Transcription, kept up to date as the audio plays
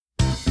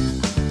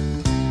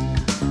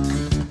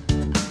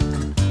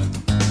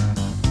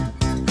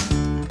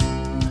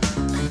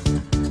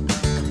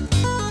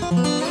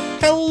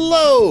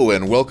Hello,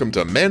 and welcome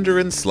to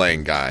Mandarin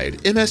Slang Guide,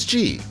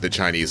 MSG, the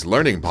Chinese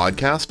learning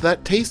podcast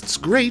that tastes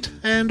great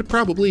and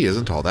probably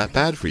isn't all that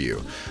bad for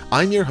you.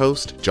 I'm your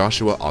host,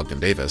 Joshua Ogden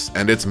Davis,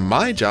 and it's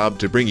my job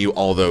to bring you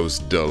all those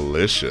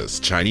delicious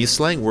Chinese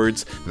slang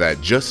words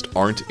that just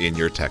aren't in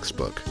your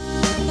textbook.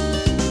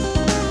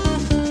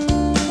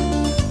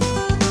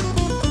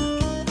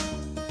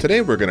 Today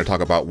we're going to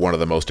talk about one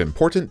of the most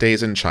important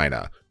days in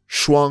China,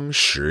 Shuang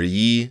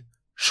Shi.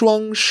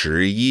 Shuang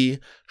Shi.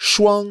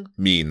 Shuang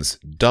means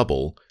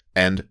double,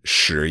 and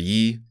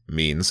Shi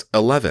means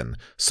 11.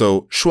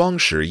 So Shuang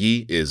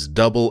Shi is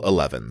double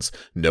 11s.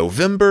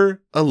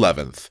 November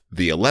 11th,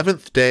 the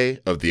 11th day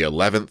of the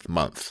 11th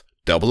month.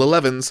 Double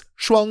 11s,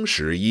 Shuang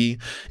Shi.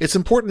 It's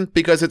important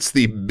because it's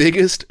the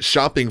biggest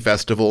shopping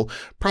festival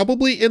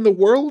probably in the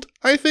world,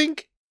 I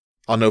think.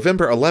 On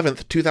November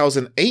 11th,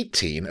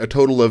 2018, a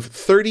total of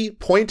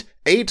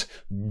 $30.8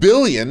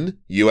 billion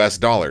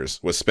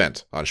was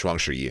spent on Shuang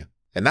Shi.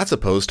 And that's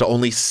opposed to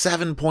only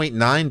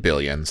 $7.9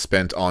 billion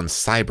spent on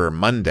Cyber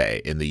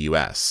Monday in the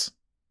US.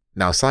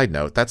 Now, side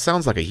note, that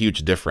sounds like a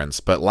huge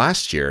difference, but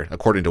last year,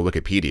 according to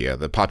Wikipedia,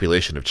 the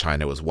population of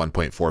China was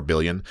 1.4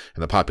 billion,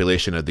 and the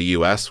population of the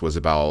US was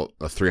about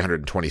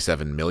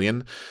 327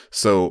 million.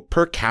 So,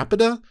 per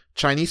capita,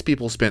 Chinese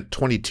people spent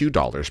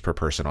 $22 per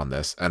person on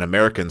this, and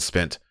Americans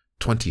spent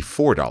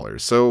 $24.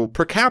 So,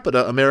 per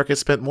capita, America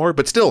spent more,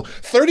 but still,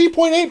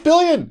 $30.8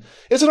 billion!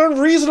 It's an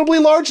unreasonably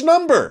large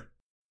number!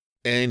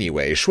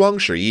 Anyway, Shuang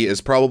Shi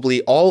is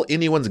probably all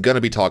anyone's going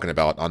to be talking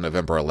about on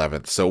November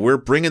 11th, so we're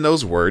bringing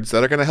those words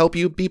that are going to help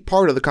you be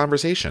part of the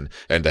conversation.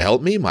 And to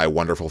help me, my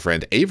wonderful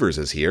friend Avers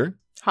is here.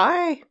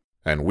 Hi.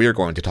 And we're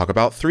going to talk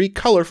about three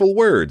colorful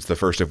words, the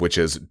first of which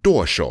is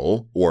剁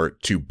手, or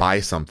to buy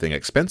something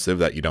expensive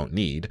that you don't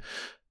need,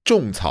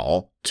 种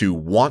草, to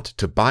want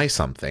to buy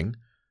something,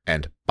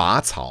 and 拔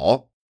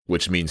草,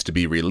 which means to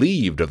be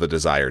relieved of the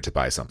desire to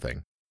buy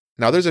something.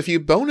 Now, there's a few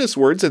bonus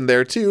words in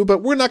there too,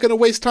 but we're not going to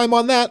waste time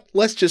on that.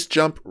 Let's just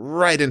jump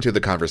right into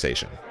the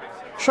conversation.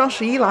 双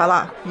11来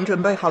了，你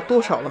准备好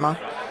剁手了吗？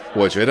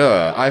我觉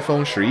得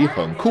iPhone 11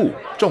很酷，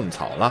种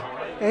草了。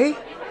诶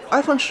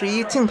iPhone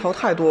 11镜头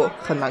太多，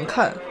很难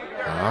看。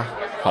啊，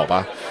好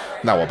吧，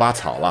那我拔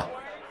草了。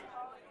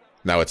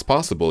Now, it's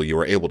possible you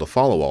were able to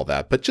follow all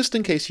that, but just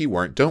in case you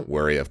weren't, don't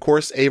worry. Of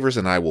course, Avers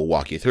and I will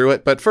walk you through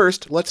it. But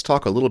first, let's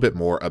talk a little bit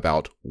more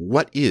about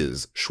what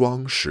is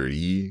双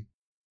11.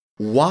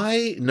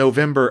 Why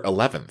November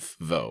 11th,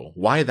 though?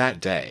 Why that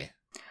day?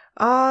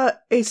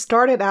 It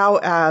started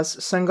out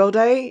as Single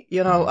Day,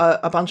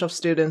 a bunch of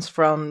students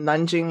from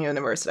Nanjing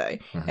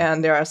University,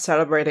 and they are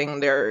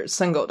celebrating their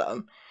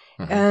singledom.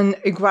 And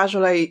it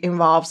gradually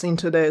evolves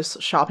into this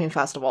shopping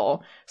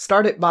festival,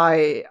 started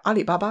by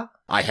Alibaba.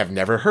 I have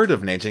never heard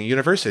of Nanjing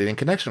University in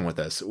connection with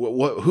this.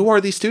 Who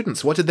are these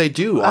students? What did they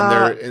do on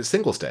their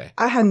Singles Day?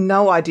 I had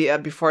no idea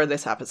before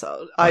this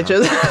episode. I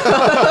just...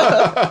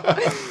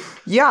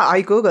 Yeah,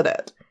 I Googled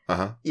it.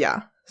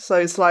 Yeah. So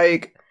it's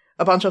like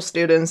a bunch of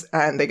students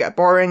and they get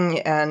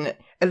boring, and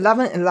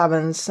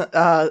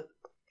 11/11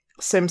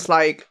 seems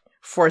like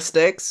 4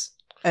 sticks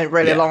and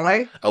really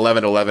lonely.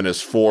 11/11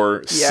 is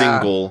 4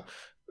 single,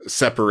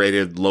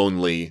 separated,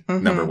 lonely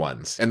number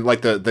ones. And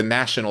like the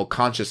national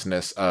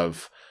consciousness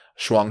of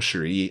Shuang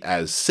Shi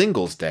as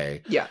Singles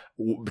Day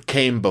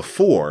came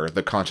before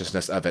the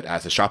consciousness of it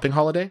as a shopping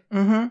holiday?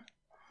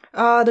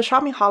 The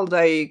shopping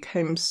holiday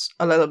came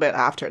a little bit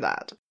after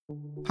that.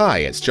 Hi,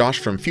 it's Josh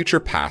from Future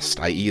Past,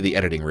 i.e. the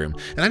editing room,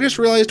 and I just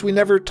realized we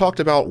never talked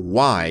about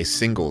why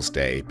Singles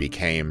Day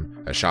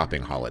became a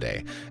shopping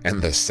holiday.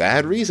 And the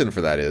sad reason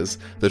for that is,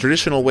 the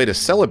traditional way to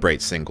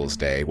celebrate Singles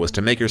Day was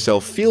to make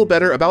yourself feel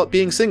better about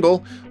being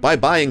single by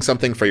buying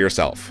something for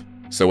yourself.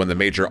 So when the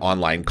major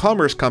online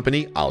commerce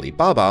company,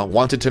 Alibaba,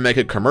 wanted to make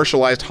a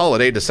commercialized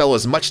holiday to sell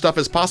as much stuff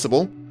as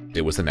possible,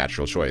 it was the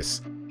natural choice.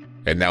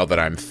 And now that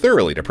I'm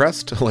thoroughly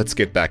depressed, let's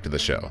get back to the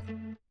show.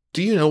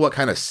 Do you know what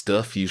kind of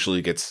stuff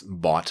usually gets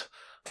bought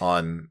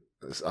on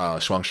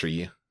Shuang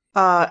Shi?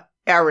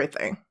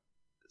 Everything.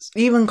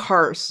 Even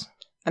cars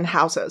and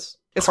houses.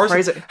 It's cars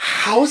crazy.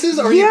 Houses?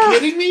 Are you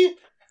kidding me?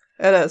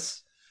 It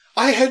is.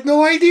 I had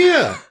no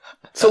idea.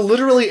 So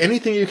literally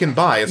anything you can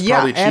buy is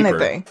probably cheaper.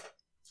 Anything.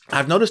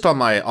 I've noticed on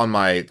my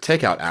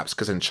takeout apps,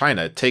 because in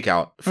China,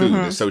 takeout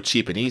food is so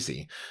cheap and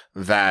easy,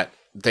 that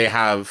they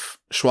have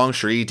Shuang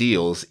Shi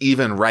deals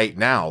even right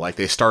now, like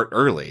they start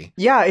early.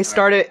 Yeah, it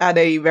started at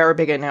the very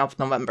beginning of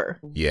November.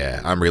 Yeah,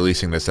 I'm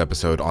releasing this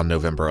episode on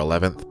November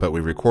 11th, but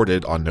we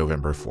recorded on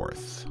November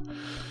 4th.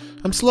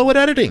 I'm slow at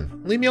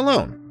editing. Leave me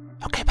alone.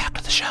 Okay, back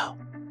to the show.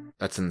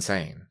 That's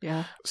insane.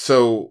 Yeah.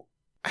 So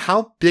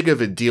how big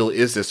of a deal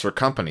is this for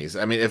companies?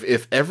 I mean,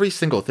 if every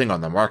single thing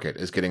on the market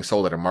is getting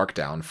sold at a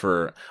markdown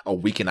for a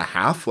week and a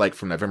half, like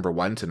from November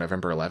 1 to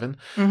November 11,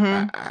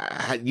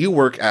 you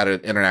work at an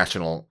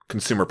international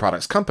consumer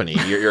products company.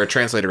 You're a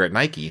translator at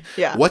Nike.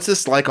 Yeah. What's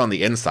this like on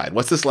the inside?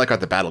 What's this like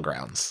at the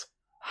battlegrounds?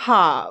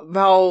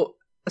 Well,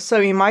 so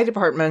in my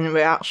department,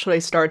 we actually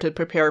started to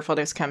prepare for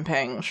this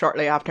campaign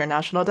shortly after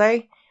National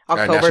Day.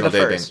 October the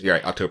 1st. You're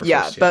right, October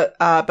 1st.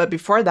 Yeah, but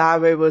before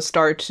that, we will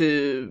start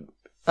to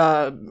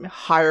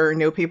hire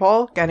new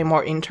people, getting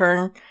more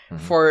intern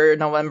for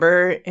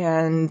November.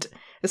 And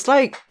it's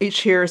like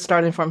each year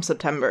starting from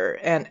September,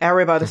 and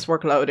everybody's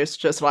workload is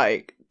just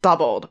like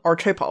doubled or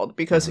tripled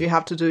because you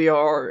have to do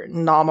your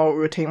normal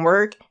routine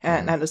work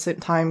and at the same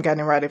time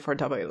getting ready for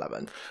Double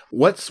 11.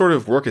 What sort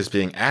of work is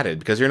being added?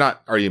 Because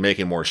are you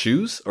making more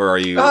shoes or are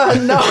you?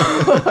 No.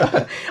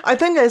 I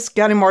think it's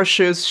getting more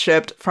shoes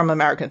shipped from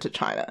America to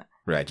China.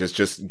 Right.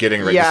 Just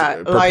getting ready,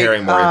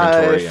 preparing more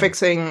inventory.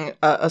 Fixing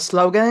a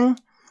slogan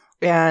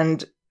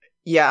and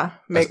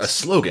a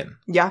slogan.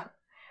 Yeah.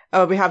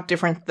 We have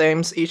different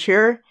themes each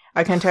year.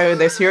 I can tell you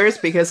this year's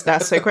because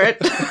that's secret.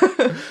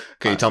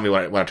 Can you tell me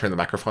when I turn the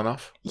microphone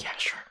off? Yeah,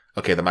 sure.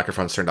 Okay, the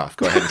microphone's turned off.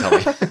 Go ahead and tell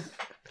me.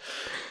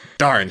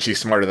 Darn, she's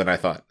smarter than I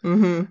thought.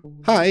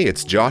 Hi,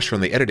 it's Josh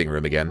from the editing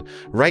room again.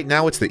 Right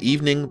now it's the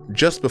evening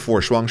just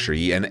before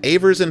Shuangshi, and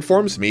Avers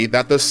informs me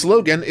that the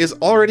slogan is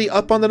already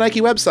up on the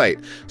Nike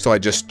website. So I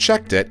just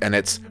checked it, and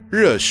it's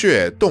热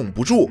血冻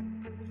不住.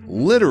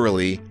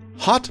 Literally,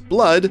 hot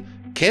blood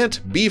can't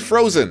be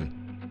frozen.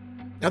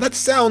 Now that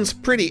sounds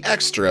pretty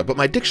extra, but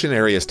my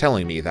dictionary is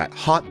telling me that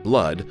hot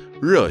blood,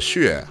 热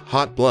血,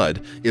 hot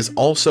blood, is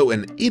also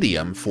an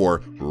idiom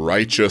for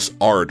righteous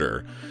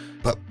ardor.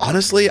 But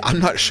honestly, I'm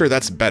not sure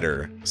that's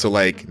better. So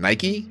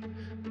Nike,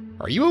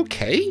 are you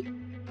okay?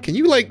 Can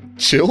you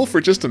chill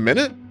for just a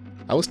minute?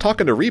 I was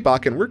talking to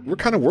Reebok and we're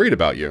kind of worried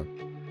about you.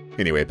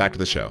 Anyway, back to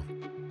the show.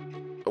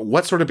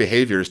 What sort of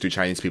behaviors do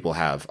Chinese people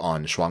have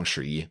on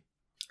Shuangshi?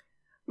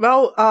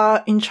 Well,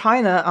 in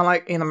China,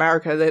 unlike in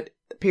America, that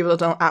people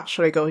don't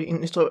actually go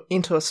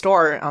into a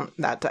store on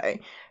that day.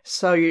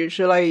 So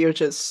usually you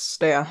just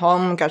stay at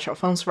home, get your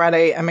phones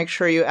ready, and make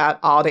sure you add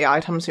all the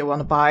items you want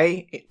to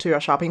buy to your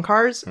shopping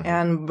carts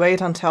and wait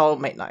until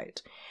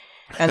midnight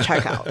and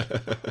check out.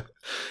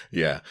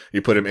 Yeah.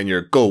 You put them in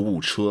your 购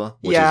物车,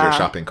 which is your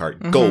shopping cart.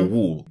 购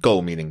物,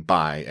 go meaning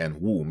buy, and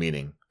物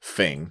meaning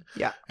thing.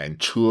 Yeah. And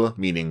车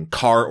meaning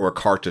car or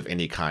cart of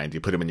any kind.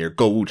 You put them in your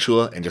购物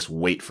车 and just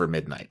wait for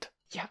midnight.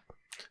 Yeah.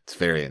 It's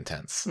very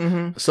intense.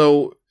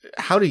 So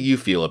how do you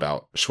feel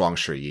about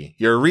Shuangshi?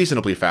 You're a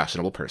reasonably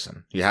fashionable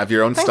person. You have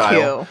your own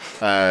style.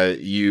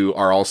 You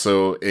are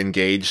also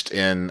engaged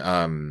in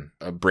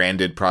a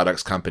branded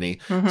products company.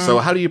 So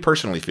how do you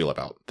personally feel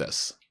about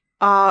this?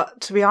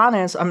 To be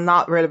honest, I'm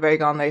not really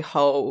big on the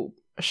whole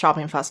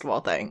shopping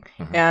festival thing.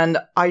 And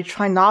I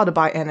try not to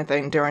buy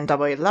anything during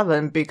Double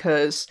 11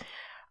 because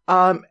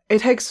it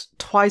takes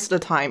twice the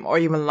time or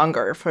even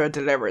longer for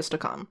deliveries to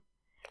come.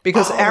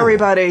 Because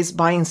everybody's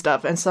buying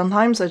stuff. And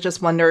sometimes I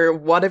just wonder,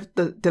 what if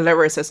the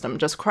delivery system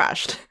just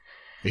crashed?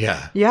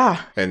 Yeah.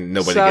 Yeah. And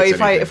nobody gets anything.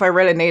 So if I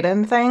really need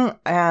anything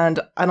and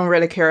I don't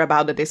really care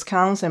about the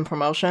discounts and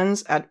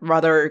promotions, I'd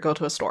rather go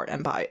to a store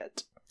and buy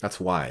it.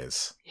 That's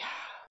wise. Yeah.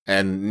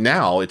 And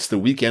now it's the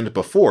weekend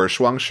before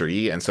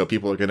Shuangshi, and so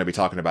people are going to be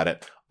talking about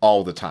it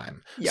all the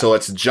time. Yep. So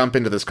let's jump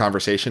into this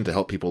conversation to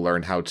help people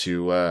learn how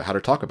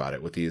to talk about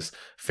it with these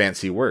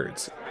fancy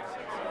words.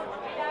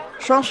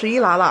 双十一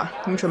来了，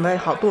你准备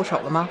好剁手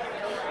了吗？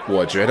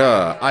我觉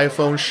得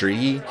iPhone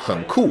 11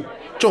很酷，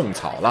种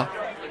草了。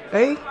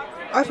哎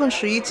 ，iPhone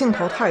 11镜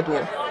头太多，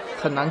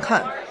很难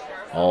看。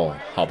哦，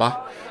好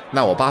吧，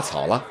那我拔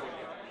草了。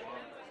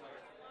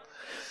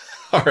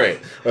All right,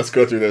 let's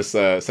go through this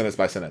sentence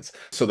by sentence.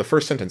 So the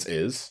first sentence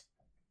is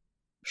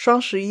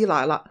双十一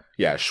来了。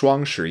Yeah,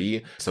 双十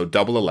一, so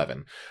double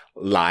 11.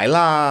 来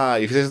啦.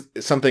 If you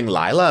say something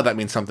来了, that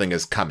means something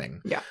is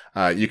coming. Yeah.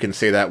 You can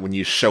say that when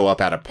you show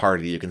up at a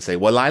party. You can say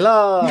我来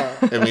了.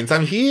 It means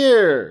I'm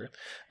here.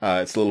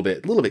 It's a little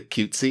bit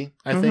cutesy,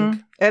 I think.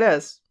 It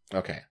is.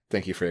 Okay,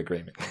 thank you for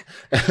agreeing.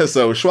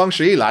 So 双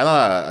十一来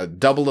了,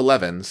 double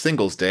 11,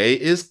 Singles Day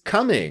is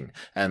coming.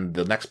 And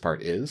the next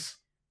part is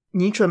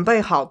你准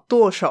备好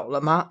剁手了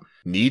吗？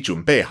你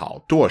准备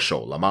好剁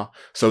手了吗?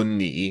 So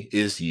你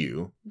is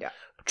you. Yeah.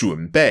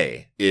 准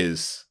备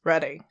is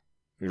ready.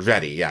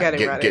 Ready, yeah.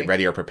 Get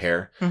ready or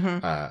prepare.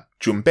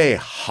 准备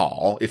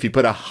好, if you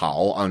put a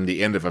好 on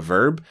the end of a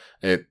verb,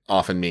 it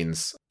often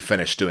means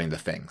finish doing the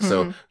thing.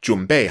 So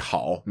准备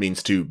好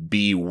means to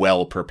be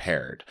well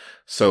prepared.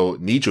 So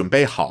你准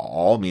备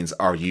好 means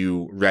are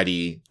you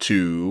ready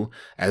to,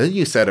 and then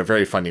you said a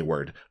very funny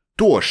word,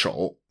 剁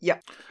手. Yeah.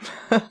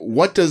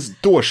 What does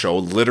剁手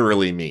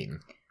literally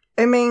mean?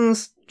 It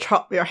means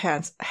chop your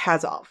heads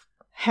off.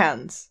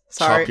 Hands.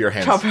 Sorry. Chop your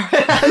hands. Chop your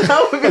hands.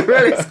 That would be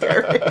really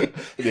scary.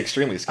 It'd be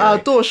extremely scary.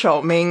 剁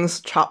手 means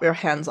chop your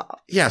hands off.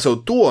 Yeah, so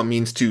剁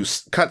means to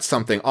cut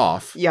something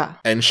off. Yeah.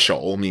 And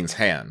手 means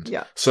hand.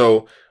 Yeah.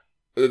 So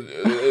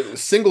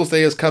Singles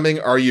Day is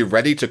coming. Are you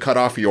ready to cut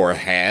off your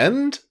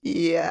hand?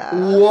 Yeah.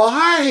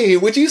 Why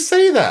would you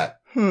say that?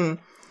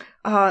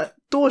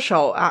 剁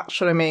手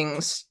actually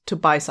means to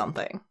buy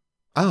something.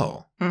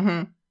 Oh.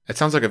 It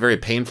sounds like a very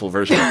painful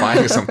version of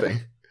buying something.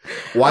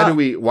 Why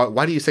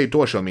do you say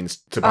剁手 means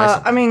to buy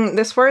something? I mean,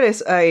 this word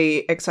is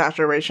a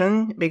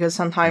exaggeration because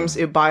sometimes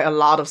you buy a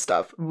lot of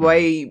stuff,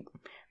 way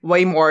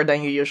more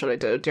than you usually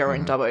do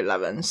during Double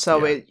 11. So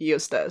we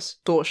use this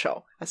剁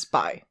手 as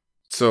buy.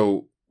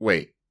 So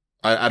wait,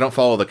 I don't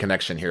follow the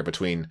connection here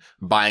between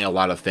buying a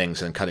lot of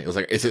things and cutting. It was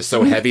like, is it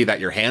so heavy that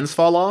your hands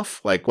fall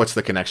off? Like, what's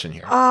the connection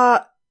here?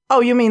 Oh,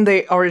 you mean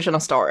the original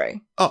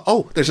story?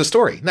 Oh, there's a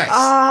story. Nice.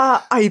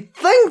 I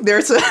think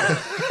there's a...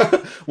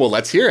 Well,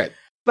 let's hear it.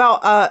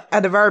 Well,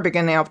 at the very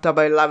beginning of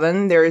Double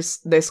 11, there's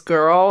this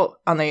girl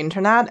on the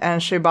internet,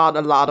 and she bought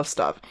a lot of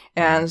stuff.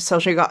 And so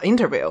she got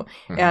interviewed.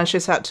 And she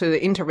said to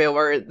the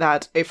interviewer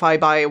that if I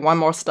buy one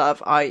more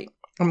stuff,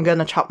 I'm going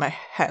to chop my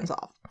hands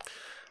off.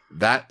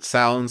 That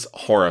sounds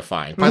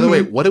horrifying. By the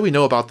way, what do we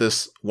know about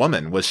this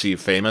woman? Was she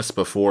famous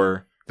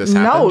before this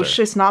happened? No, or?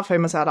 she's not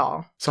famous at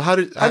all. So how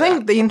did... I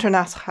think the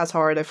internet has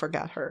already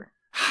forgot her.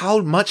 How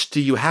much do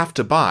you have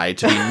to buy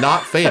to be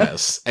not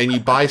famous? And you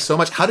buy so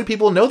much. How do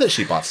people know that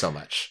she bought so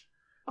much?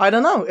 I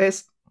don't know.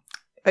 It's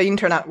an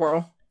internet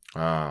world.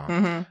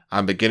 Oh,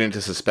 I'm beginning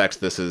to suspect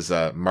this is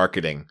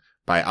marketing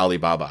by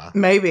Alibaba.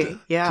 Maybe,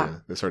 yeah.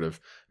 To sort of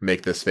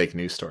make this fake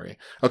news story.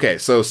 Okay,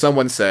 so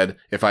someone said,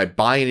 if I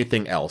buy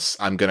anything else,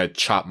 I'm going to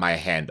chop my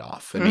hand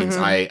off. It means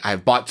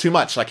I've bought too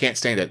much. I can't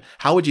stand it.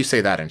 How would you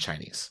say that in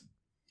Chinese?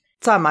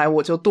 再买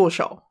我就剁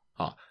手.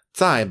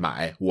 再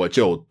买我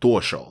就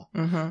剁手.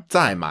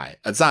 再买,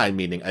 再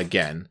meaning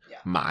again,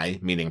 买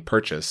meaning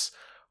purchase,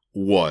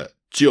 我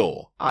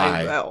就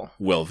I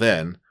will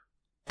then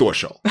剁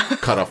手,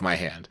 cut off my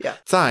hand.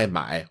 再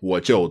买我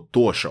就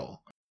剁手.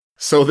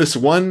 So this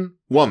one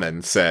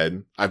woman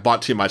said, I've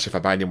bought too much. If I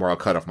buy any more, I'll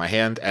cut off my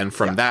hand. And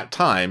from that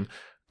time,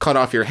 cut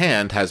off your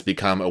hand has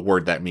become a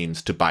word that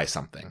means to buy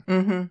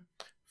something.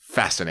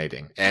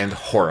 Fascinating and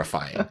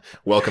horrifying.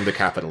 Welcome to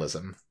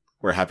capitalism.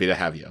 We're happy to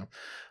have you.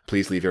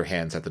 Please leave your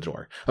hands at the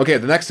door. Okay,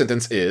 the next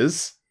sentence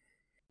is...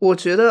 我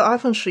觉得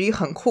iPhone 11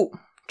很酷，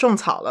种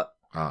草了。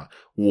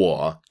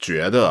我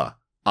觉得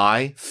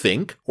I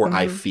think, or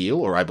I feel,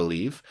 or I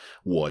believe.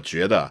 我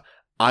觉得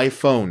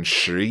iPhone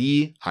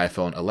 11,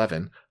 iPhone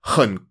 11,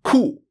 很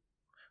酷.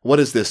 What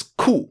is this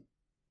cool?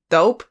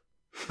 Dope.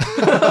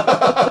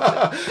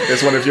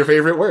 It's one of your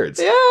favorite words.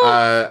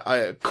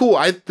 Yeah. Cool,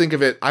 I think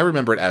of it, I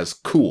remember it as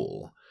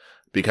cool.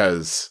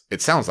 Because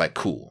it sounds like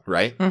cool,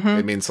 right?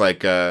 It means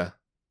like,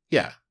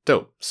 yeah,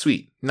 dope,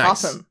 sweet,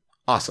 nice.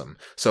 Awesome.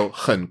 So,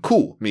 很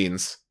酷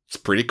means it's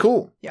pretty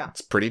cool. Yeah.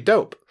 It's pretty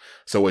dope.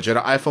 So, 我觉得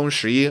iPhone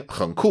 11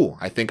很酷.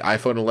 I think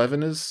iPhone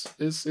 11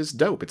 is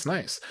dope. It's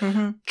nice.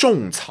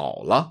 种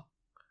草了.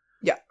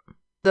 Yeah.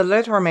 The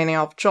literal meaning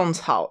of 种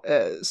草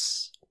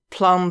is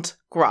plant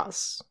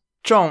grass.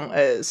 种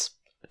is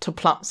to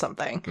plant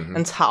something,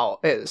 and 草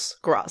is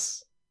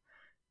grass.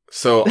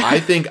 So I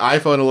think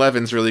iPhone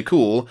 11 is really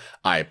cool.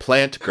 I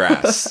plant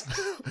grass.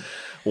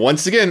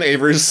 Once again,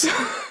 Avers,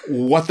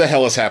 what the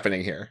hell is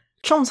happening here?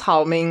 种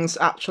草 means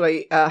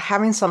actually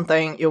having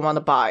something you want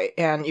to buy.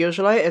 And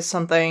usually it's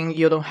something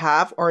you don't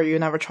have or you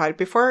never tried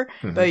before,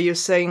 but you're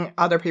seeing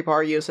other people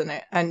are using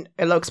it and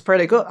it looks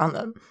pretty good on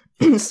them.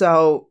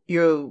 So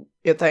you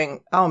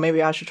think, oh,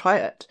 maybe I should try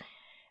it.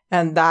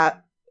 And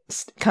that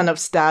kind of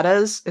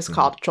status is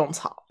called 种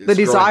草. The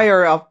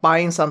desire of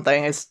buying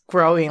something is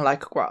growing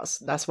like grass.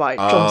 That's why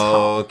种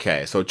草.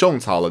 Okay, so 种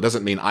草了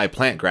doesn't mean I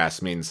plant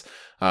grass. Means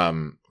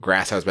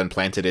grass has been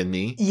planted in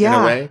me in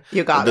a way.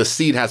 You got the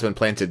seed has been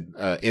planted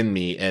in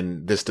me,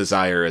 and this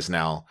desire is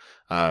now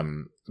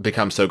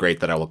become so great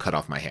that I will cut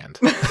off my hand.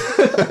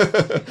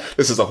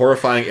 This is a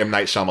horrifying M.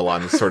 Night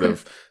Shyamalan sort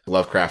of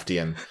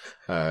Lovecraftian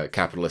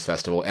capitalist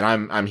festival, and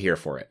I'm here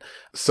for it.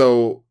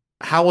 So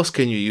how else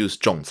can you use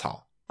种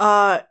草?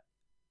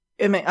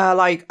 I mean,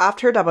 like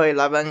after Double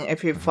 11,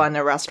 if you find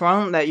a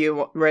restaurant that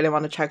you really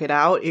want to check it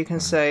out, you can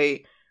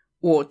say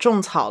我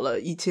种草了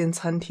一间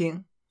餐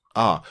厅.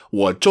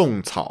 我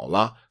种草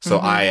了. So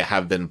I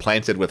have been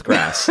planted with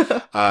grass.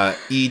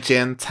 一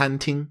间餐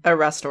厅. A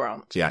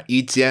restaurant. Yeah,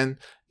 一间,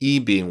 一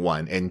being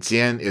one, and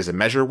间 is a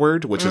measure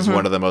word, which is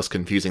one of the most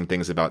confusing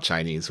things about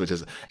Chinese, which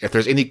is if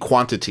there's any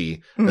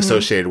quantity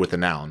associated with the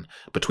noun,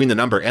 between the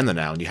number and the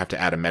noun, you have to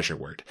add a measure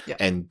word. Yeah.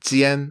 And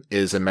间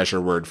is a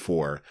measure word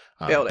for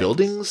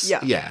buildings.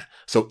 Yeah.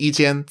 So 一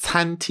间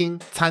餐厅,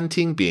 餐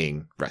厅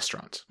being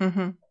restaurant.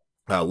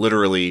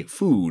 Literally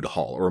food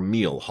hall or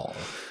meal hall.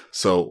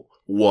 So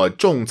我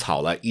种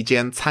草了一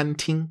间餐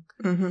厅.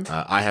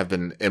 I have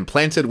been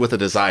implanted with a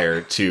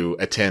desire to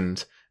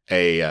attend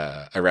a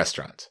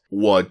restaurant.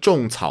 我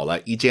种草了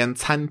一间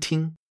餐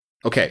厅.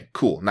 Okay,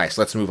 cool, nice.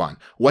 Let's move on.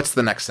 What's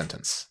the next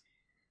sentence?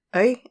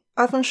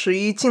 iPhone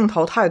 11镜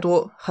头太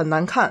多，很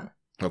难看.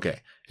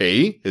 Okay,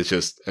 is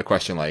just a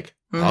question like,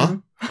 huh?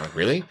 Like,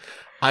 really?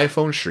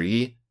 iPhone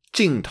 11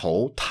镜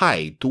头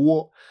太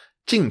多.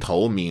 镜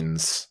头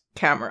means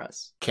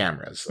cameras.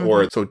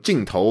 Or so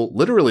镜头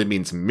literally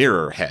means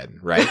mirror head,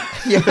 right?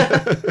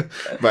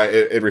 But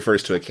it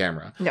refers to a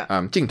camera.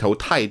 镜头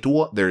太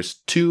多, there's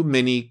too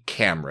many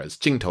cameras.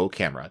 镜头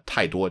camera,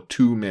 太多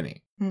too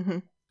many.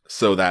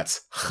 So that's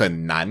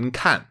很难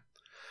看.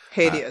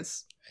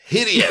 Hideous.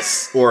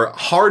 Hideous or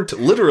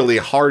literally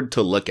hard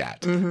to look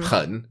at.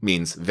 很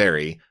means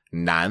very,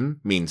 难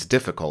means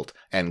difficult,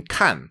 and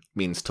看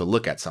means to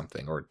look at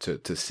something or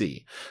to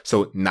see.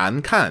 So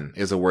难看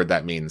is a word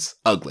that means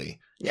ugly.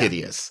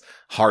 Hideous,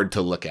 hard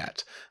to look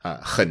at.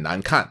 很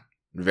难看.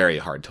 Very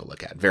hard to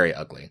look at. Very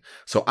ugly.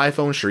 So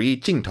iPhone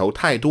 11镜头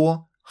太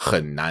多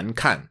很难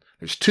看.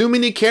 There's too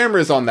many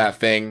cameras on that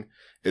thing.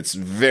 It's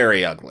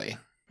very ugly.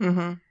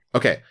 Mm-hmm.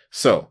 Okay,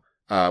 so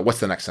what's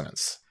the next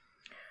sentence?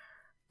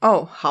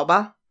 Oh, 好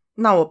吧，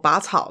那我拔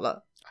草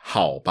了。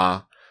好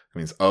吧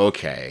means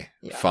okay,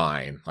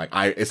 fine. Like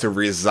it's a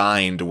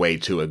resigned way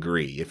to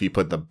agree if you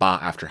put the ba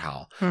after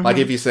好. Mm-hmm. Like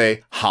if you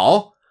say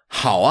好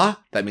啊,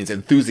 that means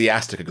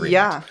enthusiastic agreement.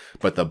 Yeah.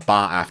 But the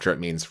ba after it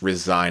means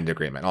resigned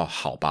agreement. Oh,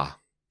 好吧,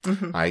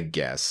 I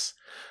guess.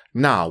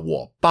 那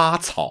我拔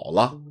草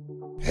了.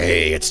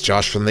 Hey, it's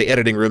Josh from the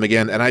editing room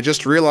again, and I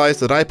just realized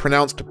that I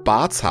pronounced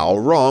拔草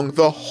wrong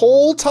the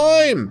whole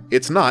time.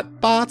 It's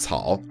not 拔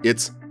草,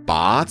 it's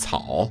拔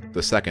草,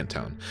 the second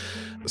tone.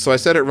 So I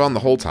said it wrong the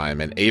whole time,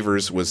 and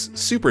Avers was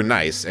super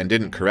nice and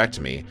didn't correct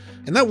me.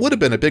 And that would have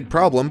been a big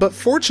problem, but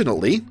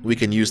fortunately, we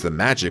can use the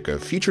magic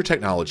of future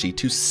technology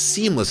to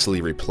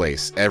seamlessly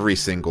replace every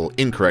single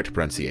incorrect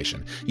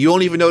pronunciation. You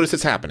won't even notice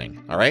it's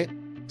happening, alright?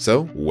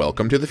 So,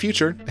 welcome to the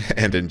future,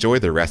 and enjoy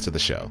the rest of the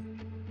show.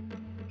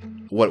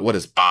 What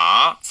is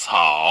拔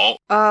草?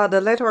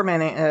 The literal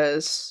meaning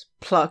is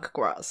pluck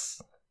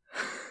grass.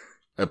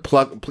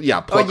 Pluck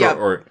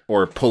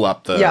or pull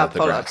up the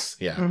grass.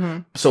 Yeah. Mm-hmm.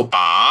 So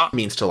拔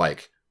means to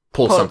like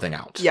pull something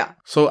out. Yeah.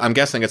 So I'm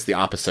guessing it's the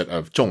opposite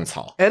of 种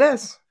草. It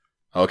is.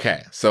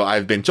 Okay. So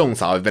I've been 种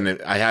草.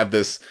 I have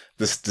this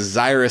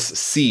desirous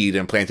seed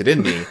implanted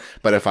in me,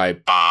 but if I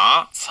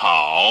拔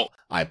草,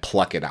 I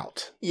pluck it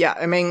out.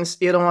 Yeah, it means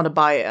you don't want to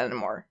buy it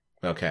anymore.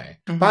 Okay.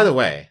 Mm-hmm. By the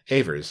way,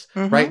 Avers,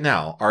 right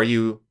now, are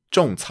you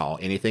种草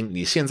anything?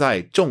 你现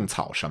在种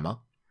草什么?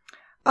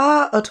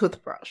 A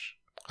toothbrush.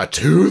 A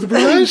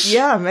toothbrush?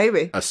 Yeah,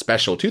 maybe. A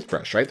special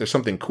toothbrush, right? There's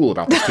something cool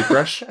about this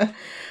toothbrush.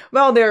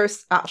 Well,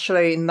 there's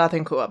actually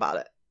nothing cool about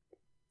it.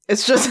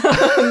 It's just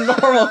a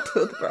normal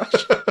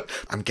toothbrush.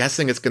 I'm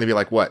guessing it's going to be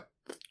like, what,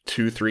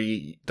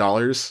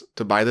 $2-3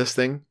 to buy this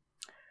thing?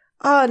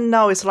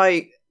 No, it's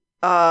like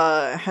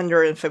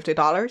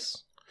 $150.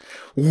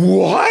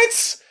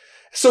 What?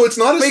 So it's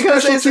not a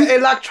because special it's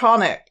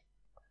electronic.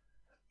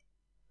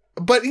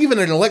 But even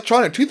an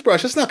electronic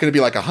toothbrush, it's not going to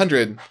be like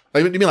 100.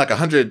 Like, you mean like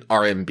 100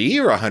 RMB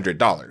or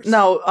 $100?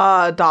 No,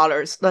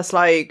 dollars. That's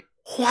like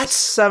what?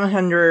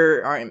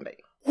 700 RMB.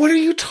 What are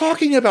you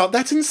talking about?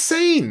 That's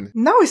insane.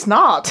 No, it's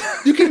not.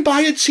 You can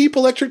buy a cheap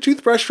electric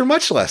toothbrush for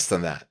much less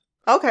than that.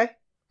 Okay.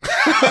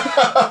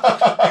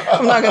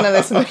 I'm not going to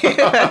listen to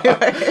you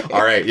anyway.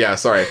 All right. Yeah,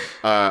 sorry.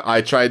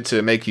 I tried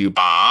to make you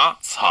拔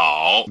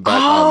草,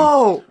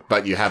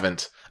 but you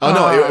haven't. Oh,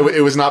 no,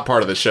 it was not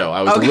part of the show.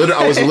 I was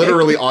I was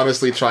literally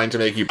honestly trying to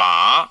make you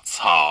拔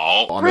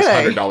草 on this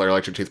 $100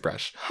 electric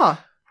toothbrush. Huh.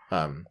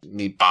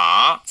 你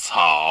拔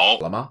草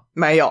了吗?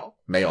 没有.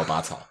 没有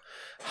拔草.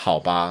 好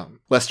吧.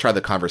 Let's try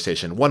the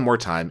conversation one more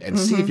time and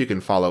see if you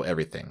can follow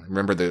everything.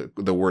 Remember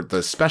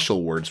the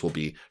special words will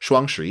be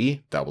双十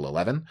一, double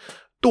 11,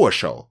 剁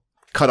手,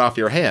 cut off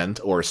your hand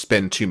or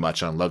spend too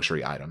much on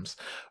luxury items.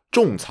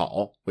 种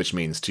草, which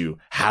means to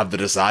have the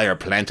desire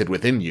planted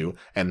within you,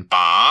 and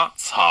拔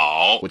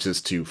草, which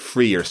is to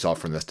free yourself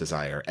from this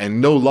desire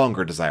and no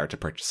longer desire to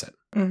purchase it.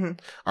 All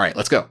right,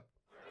 let's go.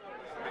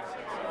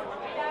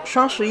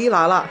 双十一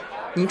来了，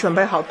你准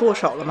备好剁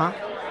手了吗？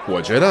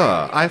我觉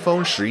得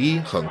iPhone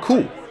 11很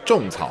酷，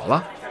种草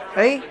了。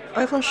哎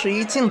 ，iPhone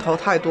 11镜头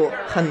太多，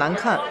很难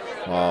看。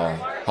哦，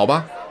好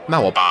吧，那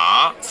我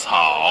拔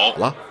草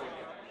了。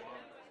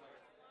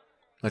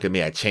Look at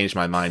me, I changed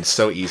my mind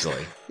so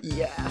easily.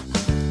 Yeah.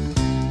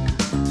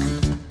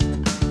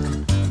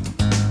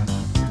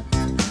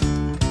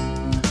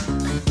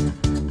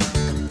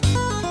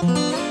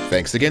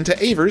 Thanks again to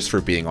Avers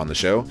for being on the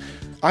show.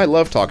 I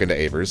love talking to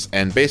Avers,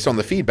 and based on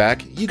the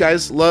feedback, you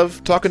guys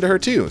love talking to her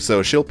too,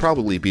 so she'll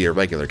probably be a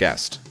regular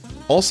guest.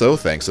 Also,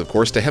 thanks of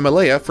course to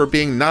Himalaya for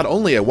being not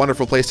only a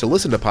wonderful place to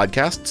listen to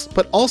podcasts,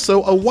 but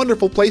also a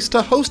wonderful place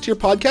to host your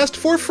podcast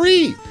for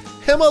free!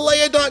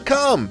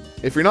 Himalaya.com!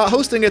 If you're not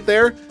hosting it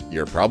there,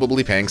 you're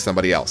probably paying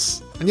somebody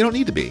else. And you don't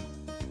need to be.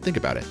 Think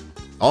about it.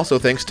 Also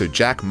thanks to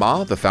Jack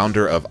Ma, the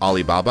founder of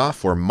Alibaba,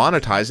 for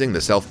monetizing the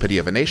self-pity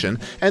of a nation,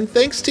 and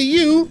thanks to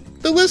you,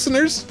 the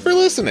listeners, for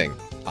listening.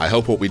 I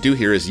hope what we do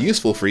here is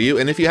useful for you,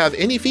 and if you have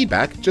any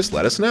feedback, just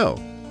let us know.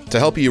 To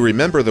help you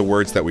remember the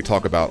words that we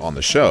talk about on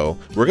the show,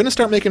 we're going to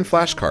start making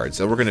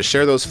flashcards, and we're going to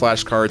share those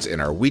flashcards in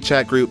our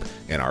WeChat group,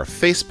 in our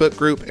Facebook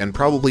group, and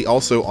probably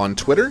also on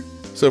Twitter.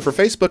 So for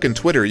Facebook and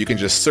Twitter, you can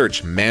just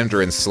search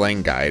Mandarin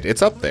Slang Guide.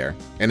 It's up there.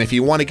 And if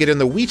you want to get in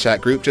the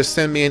WeChat group, just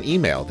send me an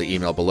email. The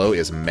email below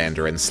is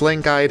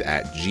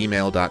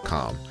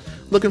mandarinslangguide@gmail.com.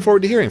 Looking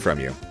forward to hearing from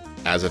you.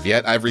 As of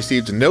yet, I've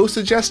received no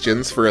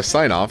suggestions for a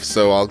sign-off,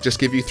 so I'll just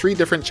give you 3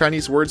 different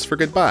Chinese words for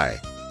goodbye.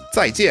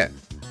 再见,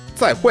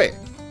 再会,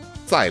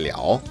 再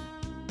聊.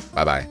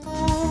 Bye-bye.